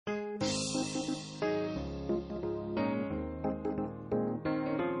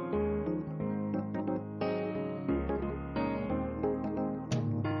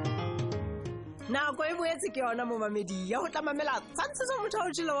boetse ke yona momamedi ya go tla mamela tshwantshiso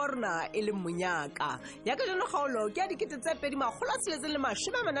mothaotšhile wa rona e leng Monyaka ya ka jeno kgaolo ke ya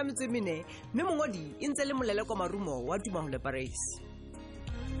 2024 mme mongodi e ntse le Moleleko Marumo wa Tumahole Paris.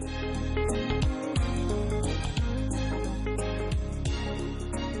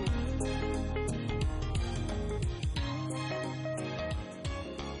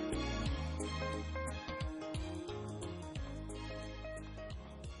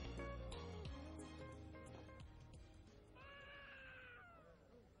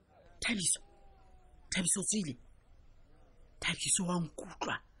 Thabiso tsile. Thabiso wa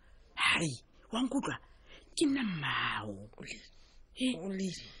nkutlwa. Hai, wa nkutlwa. Ke nna mmao.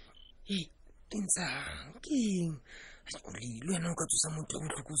 Oledi. Ntsa keng? Oledi le wena o ka tsosa motho go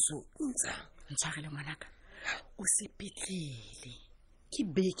tlhokoso. Ntshagele ngwanaka. O sepetlele. Ke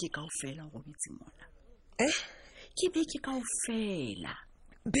beke kaofela go bitse mona. Ke beke kaofela.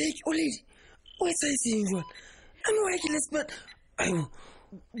 Beke Oledi. O etsa eng jwa? Ano wa ke lesbat. Ayo.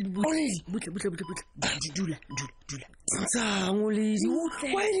 Oledi, butle. Dula. Ntsa Oledi.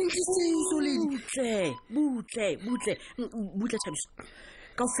 Why didn't you say so, Oledi? Butle Thabiso.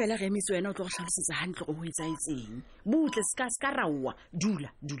 Kaofela re emetso wena o tlo go tlhalosetsa hantle go etsaetseng. Butle ska rawa. Dula.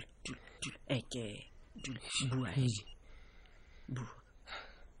 Eke. Dula. Bua.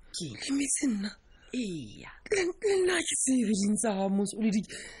 Ke emetsi nna. Eya. Nna ke tsebe dintsa mos Oledi.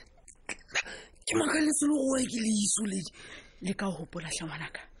 Ke makaletse le go ke le iso Oledi. Le ka hopola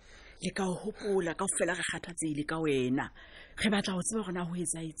hlangwanaka. Le ka hopola kaofela re kgathatse ile ka wena. Re batla go tseba gona ho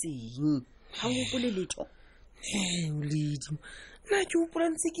etsaetseng. Ha o hopole letho. Oledi. Na ke hopola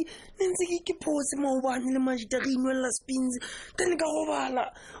ntse ke phose maobane le majita re inwella spins. Tane ka go bala.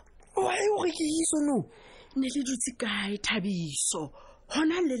 Wa e go ke iso no. Ne le dutse kae Thabiso?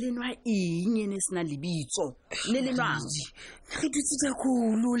 Hona le lenwa eng ene sena lebitso. Le lenwa. Re dutse tsa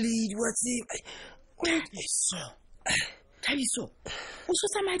kholo Oledi wa tseba. Thabiso, o so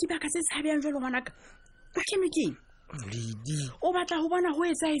tsamaya dibaka tse tshabeyang jwalo ngwanaka. O kene keng? Oledi. O batla ho bona ho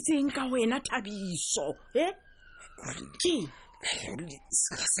etsaetseng ka wena Thabiso? Ke?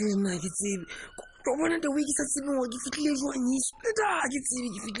 Se nna ke tsebe. Go bona the way ke sa tsebe go ke fitlile jwang iso. Ke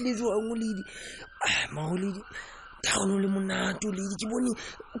tsebe ke fitlile jwang Oledi. Oledi. Taolo le monato Oledi ke bone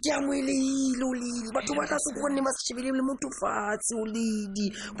ke amoelehile Oledi. Batho ba tla se bone ba se shebele le motho fatshe Oledi.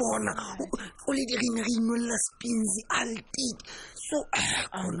 Bona Oledi re inwella spins altit. So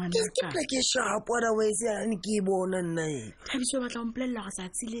ke pleke sharp otherwise ya ne ke bona nna Thabiso batla mpolella go sa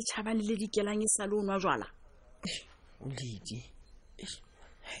tsile tšhabane le dikelang e sa le onwa jwala. Oledi.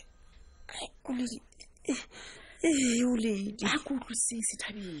 Oledi. Ha go utlwisise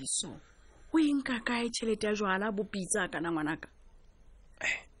Thabiso. O enka kae tšhelete ya jwala bopitsa kana ngwanaka?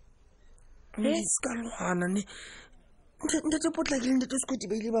 Ska lwana ne. Ntate potlakile ntate Scott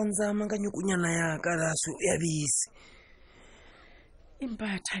ba ile ba ntsama ka nyokonyana ya ka laso ya bese.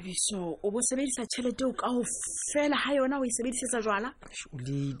 Empa Thabiso o bo sebedisa tšhelete o kaofela ha yona o e sebedisetsa jwala?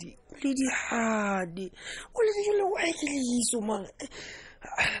 Oledi hadi. Oledi jole wa ke le iso man.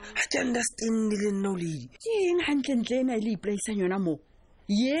 I can understand le nna Oledi. Ke eng hantle ena ile iplaisa yona mo?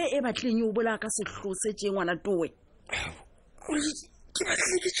 Ye e batleng o bola ka sehlose tše ngwana towe. Oledi ke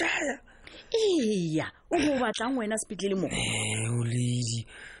batle ke tšaya. Eya, o go batlang wena sepetlele mo. Oledi.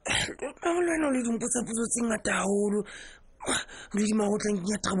 Wena Oledi mpotsa potso tse ngata haholo. Oledi ma go tlang ke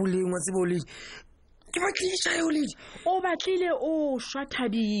nya traboleng wa tseba Oledi. Ke batle ke tšaya Oledi. O batlile o shwa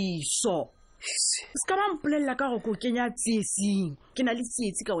Thabiso. Ska ba mpolella ka go ko kenya tsietsing. Ke na le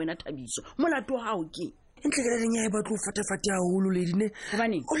tsietsi ka wena Thabiso. Molato wa hao ke ntle ke le nya e batlo fatafate haholo Oledi ne.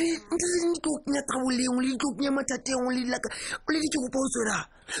 Hobane ntse le go kenya traboleng Oledi go kenya mathateng Oledi la ka Oledi ke go potsola.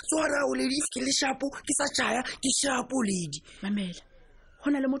 Tsora Oledi ke le shapo ke sa tšaya ke shapo Oledi. Mamela.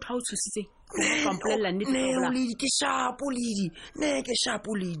 Hona le motho a o tshositseng. Ka mpolella nnete ne Oledi ke shapo Oledi. Ne ke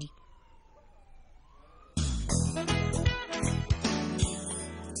shapo Oledi.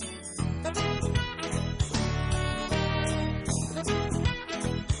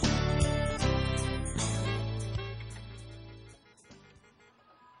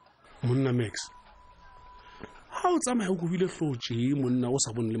 Monna Max. Ha o tsamaya o gobile hlotse monna o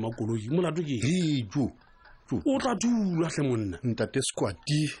sa bone le makoloi molato ke jo o tla dula hle monna ntate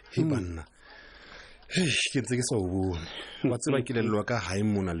squati he banna ke ntse ke sa o bone wa tseba ke lelwa ka hae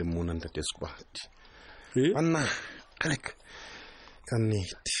mona le mona ntate squati banna kalek ka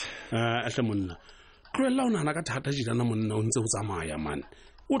nnete hle monna tloella o nahana ka thata jilana monna o ntse o tsamaya man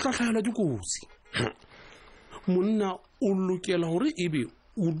o tla hlahelwa ke kotsi monna o lokela hore ebe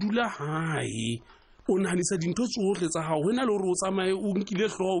o dula hae o nahanisa dintho tsohle tsa hao hona le hore o tsamaye o nkile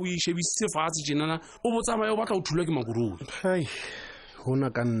hloho o ishebisitse fatshe jenana o bo tsamaye o batla o thulwa ke makoloi hai hona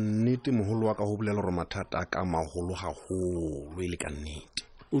ka nnete moholo wa ka ho bolela hore mathata a ka maholo haholo e le ka nnete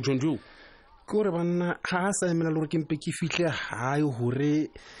o tshwantsho ke hore banna ha a sa emela le hore ke mpe ke fihle hae hore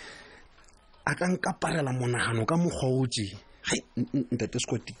a ka nkaparela monahano ka mokgwa o tje ntate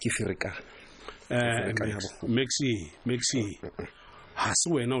Scott ke ferekana Maxi ha se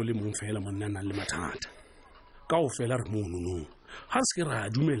wena o le mong fela monna nang le mathata ka o fela re mono ha se ke ra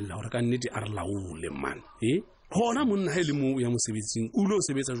dumella hore ka nnete a re laole man hona monna ha ile mo ya mosebetsing o lo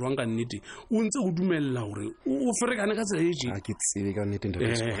sebetsa jwang ka nnete o ntse o dumella hore o ferekane ka tsela e tje ha ke tsebe ka nnete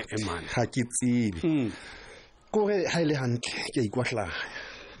ntate Scott man ha ke tsebe kore ha ile hantle ke ikwahlaya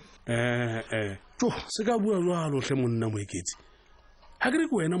se ka bua jwalo hle monna moeketsi ha ke re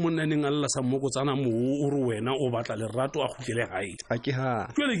ke wena monna neng alla sa mmokotsana mo o re wena o batla lerato a khutlele gae ha ke ha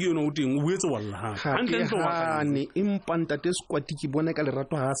jwale ke yona o teng o boetse walla ha ne empa ntate Scott ke bona ka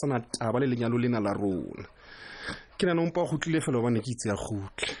lerato ha sana taba le lenyalo lena la rona ke nana mpa khutlile fela bana ke itse ya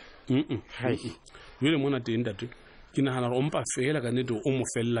khutle hai jwale mona teng ntate ke nahana re o mpa fela ka nnete o mo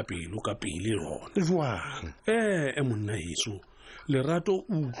fella pelo ka pele rona jwang monna heso lerato o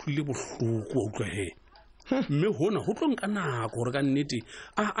utlwile bohloko wa utlwa he mme hona ho tlo nka nako hore ka nnete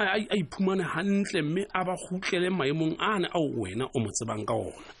a iphumane hantle mme a ba khutlele maemong ane ao wena o mo tsebang ka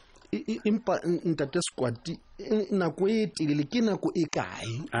ona empa ntate Scott nako e telele ke nako e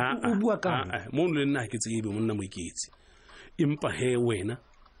kae o bua ka mo le nna ke tsebe monna moeketsi empa he wena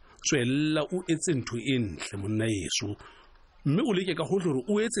tswella o etse ntho e ntle monna yeso mme o leke ka hohle hore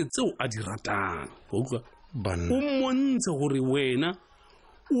o etse tseo a di ratang o utlwa banna o montshe hore wena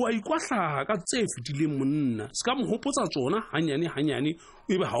o a ikwahla ka tse fetileng monna se ka mo hopotsa tsona hanyane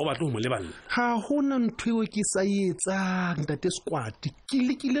ebe ha o batla ho mo leballa ha hona ntho e ke sa etsang ntate Scott ke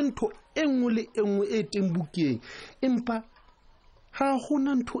lekile ntho engwe le engwe e teng bukeng empa ha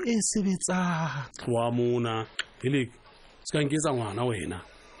hona ntho e sebetsang wa mona hele se ka nketsa ngwana wena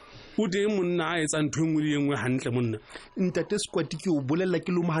o teng monna a etsa ntho engwe le engwe hantle monna ntate Scott ke o bolella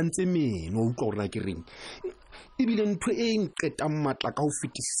ke lo mohantse meno o utlwa hore na ke reng ebile ntho e nqetang matla ka ho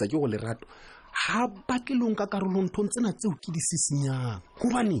fetisisa ke go lerato ha batlelong ka karolong nthong tsena tseo ke di sisinyang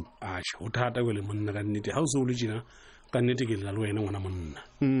hobane o thata kwele monna ka nnete ha o se o le tjena ka nnete ke lela le wena ngwana monna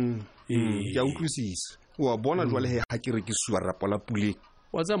ke a utlwisisa wa bona jwale he ha ke re ke suwa rapo la puleng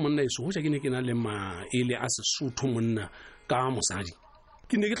wa tsa monna eso ho ja ke ne ke na le maele a Sesotho monna ka mosadi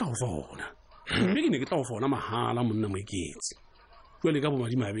ke ne ke tla go fa ona mme ke ne ke tla go fa ona mahala monna moeketsi jwale ka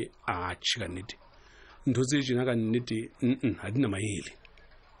bomadimabe a tšhika nnete ntho tse jena ka nnete ha dina maele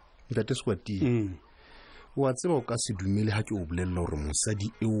ntate Scott wa tseba o ka se dumele ha ke o bolella hore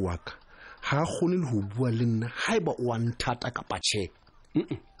mosadi eo wa ka ha kgone le ho bua le nna haeba o a nthata kapa tjhe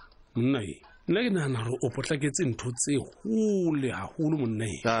monna nna ke nahana hore o potlaketse ntho tse hole haholo monna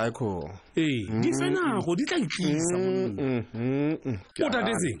di fenako di tla itlisa o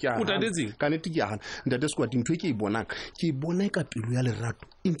tatetseng ka nnete ke yana ntate Scott ntho e ke e bonang ke bona ka pelo ya lerato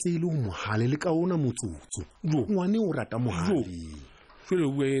e ntse e le ho mohale le ka ona motsotso ngwane o rata mohale jwale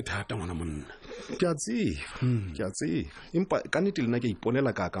o bue thata ngwana monna ke a tseba empa ka nnete lena ke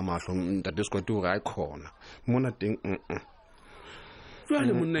iponela ka mahlo ntate Scott hore a khona mona teng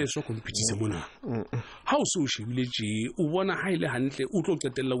jwale monna e so kompetise mona ha o se o shebile tje o bona ha ile hantle o tlo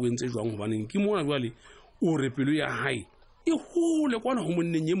qetella o entse jwang hobaneng ke mona jwale o re pelo ya hae e hole kwana ho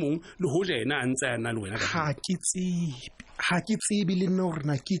monneng ye mong le hoja yena a ntse a na le wena ha ke tsebe le nna hore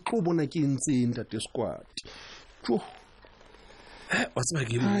na ke tlo bona ke entseng ntate Scott wa tseba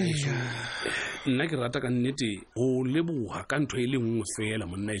ke nna ke rata ka nnete ho leboha ka ntho e le nngwe fela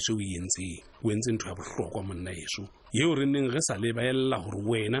monna eso o entse ntho ya bohlokwa monna eso yeo re neng re sa lebaella hore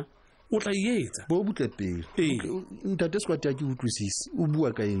wena o tla etsa bo butle pele ntate Scott ya ke utlwisise o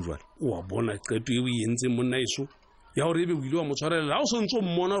bua ka eng jwale wa bona qeto e o entse monna eso ya hore ebe o ile wa mo tshwarela ha o se ntse o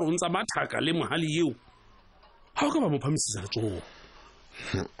mmona hore o ntsa mathaka le mohali eo ha o ka ba mo phamisisa letsoho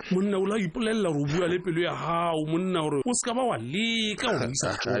monna o la ipolella hore o bua le pelo ya hao monna hore o se ka ba wa leka ho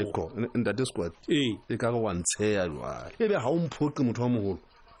isa tjoko ntate Scott e ka re wa ntsheya jwale ebe ha o mphoqe motho wa moholo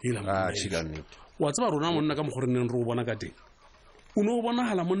tshikane wa tseba rona monna ka mogore neng re o bona ka teng o no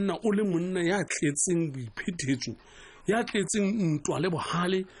bonahala monna o le monna ya tletseng boiphetetso ya tletseng ntwa le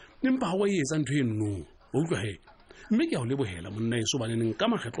bohale empa ha wa etsa ntho e nno o utlwa he mme ke a o lebohela monna eso baneng ka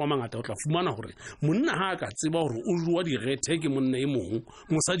makgetlo a mangata o tla fumana hore monna ha ka tseba hore o jwa direte ke monna e mong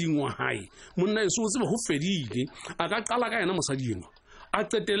mosading wa hae monna eso o tseba ho fedile a ka qala ka yena mosading a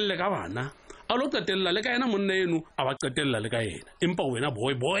qetelle ka bana a lo qetella le ka yena monna eno a ba qetella le ka yena empa wena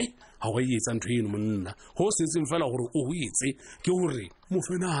boy ha wa etsa ntho eno monna ho setseng fela hore o etse ke hore mo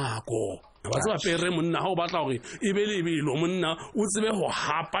fenako ba tseba pere monna ha o batla hore e be lebelo monna o tsebe ho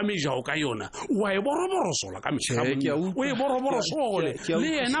hapa mejao ka yona wa e boroborosola ka mehla o e boroborosole le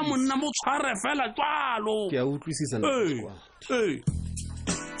yena monna mo tshware fela jwalo ke a utlwisisa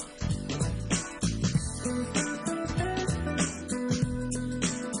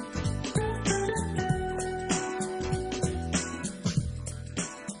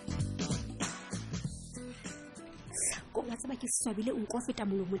ke swabile o nko feta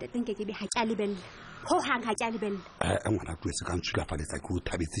molomo tateng ke be ha ke a lebella ho hang ha ke a lebella ngwana twese ka ntshula faletsa ke o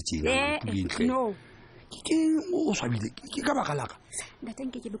thabetse tjena no ke o swabile ke ka baka laka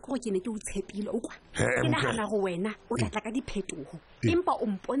tateng ke be ko ke ne ke o tshepile o kwa ke nahana go wena o tla ka diphetogo empa o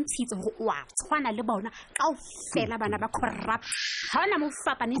mpontshitse go wa tshwana le bona ka o fela bana ba corrupt ha ona mo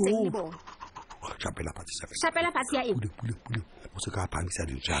fapane tseng le bona chapela patsi ya eng o se ka phangisa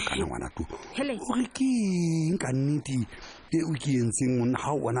di jaka na ngwana tu hele o re ke nka nnete e o ke entseng monna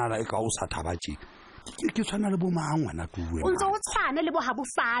ha o bona la e ka o sa thabatse ke tshwana le bo mang ngwana tu wena o ntse o tshwana le bo ha bo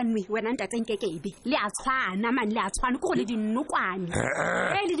fanwe wena ntatseng kekebe le a tshwana man le a tshwana go le dinokwane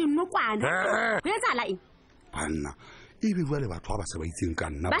le dinokwane ho etsala eng banna e be bua le batho ba se ba itseng ka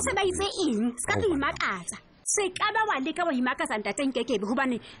nna ba se ba itse eng ska ke imakatsa se ka ba wa le ka wa imakatsa ntatseng kekebe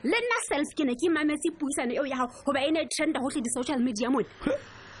hobane le nna self ke ne ke mametse puisano eo ya hao hoba ene trend ho hle di social media mona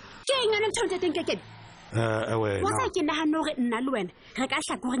ke eng ana ntho ntatseng kekebe wena wa ke nahana hore nna le wena re ka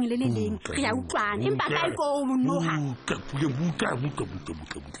hlakoreng le le leng re ya utlwana empa ka iko monoha buka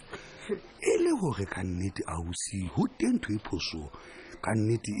ele hore ka nnete a usi ho teng ntho e phoso ka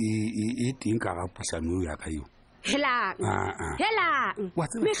nnete e teng ka ga pusano ya ka yo helang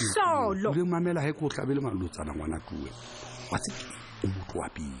mehlolo le mamela he ko tlabele malotsana ngwana tuwe wa tse o motho wa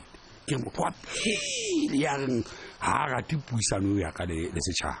pele ke motho wa pele ya reng ha ga tipuisano ya ka le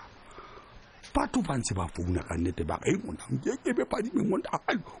setšhaba batho ba ntse ba founa ka nnete ba e mona ke be padi me mona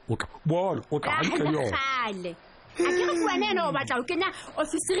o tla bona o tla hantle yo khale a ke re buane ena o batla o kenya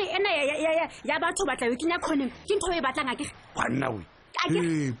ofisiri ena ya batho batla o kenya khone ke ntho e batlang a ke bana we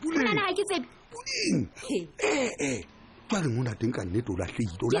puleng nna ha ke tsebe puleng ba re mona teng ka nnete o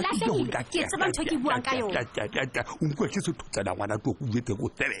lahlehile ke tseba ntho ke buang ka yona o mko ke se thutsana ngwana to go bete go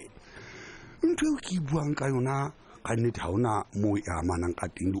tsebela ntho e ke buang ka yona ka nnete ha ona mo e amanang ka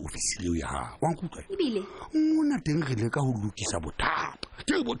teng le ofisile ya ha wa nkutlwa ebile mona teng re le ka ho lokisa bothata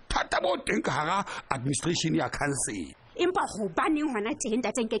ke bothata bo teng ka hara administration ya council empa go baneng hona teng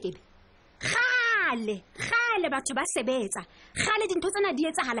ntatseng kekebe gale batho ba sebetsa gale dintho tsena di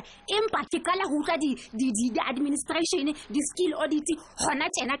etsahala empa ke kala ho utlwa di administration di skill audit hona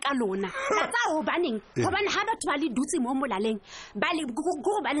tjena ka lona la tsa ho baneng hobane ha batho ba le dutse mo molaleng ba le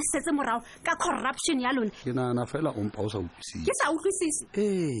go ba le setse morao ka corruption ya lona ke na fela o mpa o sa utlwisise ke sa utlwisise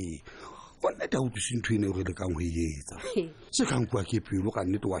bona ta utlwisi ntho ene re le kang ho etsa se kang kwa ke pelo ka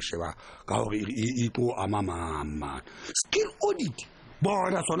nnete wa sheba ka hore e tlo amama skill audit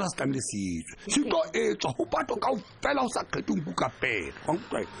bona sona se tlamile se tlo etswa ho batho ka fela o sa kgetong buka pela wa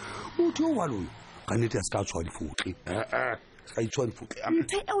nkutlwa motho wa lona ka nnete ya se ka tshwa difotle ka itshwa difotle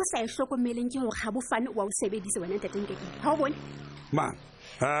ntho e o sa e hlokomeleng ke hore ga bofane wa o sebedise wena ntateng ke ha o bone man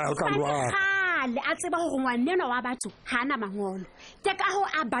o tla lwa le a tseba hore ngwanena wa batho ha ana mangolo ke ka ho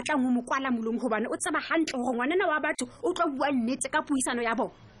a batlang ho mokwala molomo hobane o tseba hantle hore ngwanena wa batho o tlo bua nnete ka puisano ya bona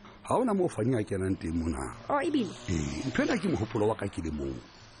ha ona mo fanya a kenang teng mona ebile ntho ke mohopolo wa ka ke le moo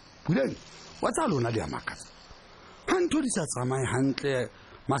puleng wa tsa lona le ya makatsa ha ntho di sa tsamaye hantle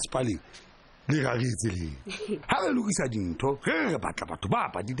masipaleng le ga re tseleng ha re lokisa dintho re batla batho ba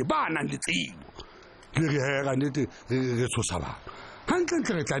badile ba nang le tsebo le re hera nnete re tshosa batho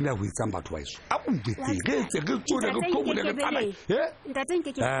hantle re tlamehile ho etsang batho ba iso a bontete re etse re tsole re phomole re tsamaye ntatseng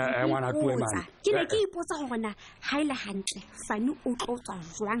ke ngwana tuwe man ke ne ke ipotsa hore na ha ile hantle fane o tlo tswa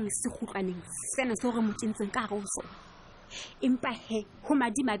jwang sekgutlaneng sena se hore motsentseng ka hare ho sona empa he ho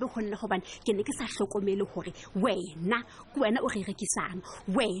madimabe ho nna hobane ke ne ke sa hlokomele hore wena ke wena o re rekisang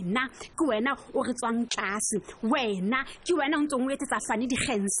wena ke wena o re tswang tlase wena ke wena o ntsong o etsetsa fane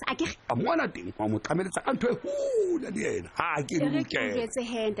di-gens a ke a mona teng wa mo tlameletsa ka ntho e hula di yena ha ke ke etse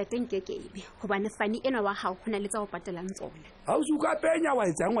henda teng kekebe hobane fane ena wa hao hona le tsa go patelang tsona ha o suka penya wa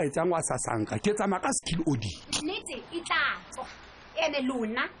etsang wa sasanka ke tsa maka skill audit nete e tla tswa ene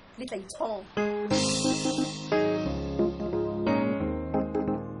lona le tla itshoma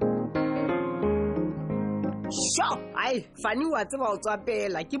sho ai fani wa tseba o tswa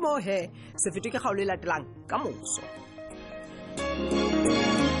pela ke mo he se fetwe ke kgaolo e latelang ka moso